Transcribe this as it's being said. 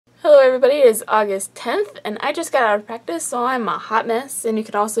everybody, it is August 10th and I just got out of practice, so I'm a hot mess, and you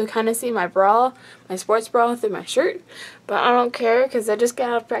can also kind of see my bra, my sports bra, through my shirt, but I don't care because I just got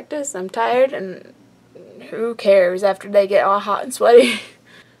out of practice. I'm tired, and who cares after they get all hot and sweaty.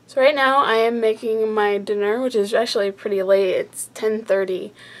 So right now I am making my dinner, which is actually pretty late. It's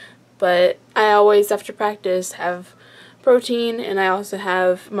 10:30, but I always after practice have protein, and I also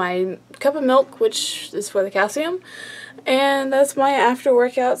have my cup of milk, which is for the calcium, and that's my after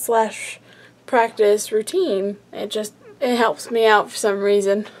workout slash practice routine. It helps me out for some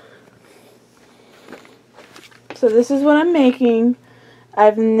reason. So this is what I'm making.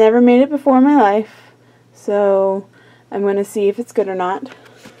 I've never made it before in my life, so I'm going to see if it's good or not.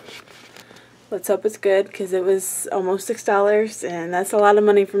 Let's hope it's good, because it was almost $6, and that's a lot of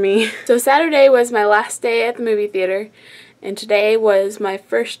money for me. So Saturday was my last day at the movie theater, and today was my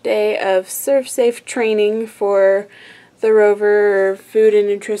first day of ServSafe training for the Rover Food and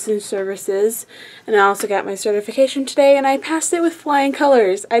Nutrition Services, and I also got my certification today, and I passed it with flying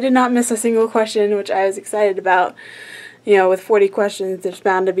colors. I did not miss a single question, which I was excited about. You know, with 40 questions, there's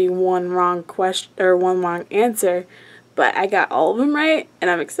bound to be one wrong question or one wrong answer, but I got all of them right, and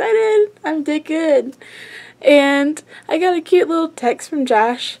I'm excited. I did good. And I got a cute little text from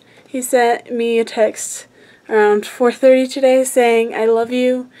Josh. He sent me a text around 4:30 today saying, "I love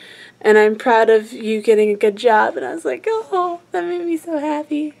you, and I'm proud of you getting a good job." And I was like, oh, that made me so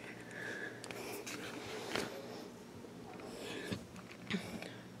happy.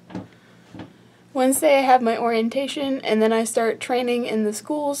 Wednesday I have my orientation, and then I start training in the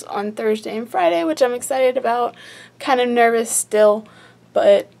schools on Thursday and Friday, which I'm excited about. Kind of nervous still,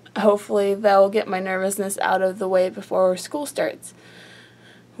 but hopefully that will get my nervousness out of the way before school starts,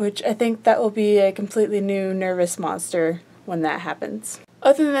 which I think that will be a completely new nervous monster when that happens.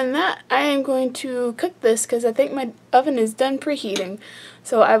 Other than that, I am going to cook this because I think my oven is done preheating.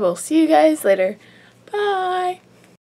 So I will see you guys later. Bye!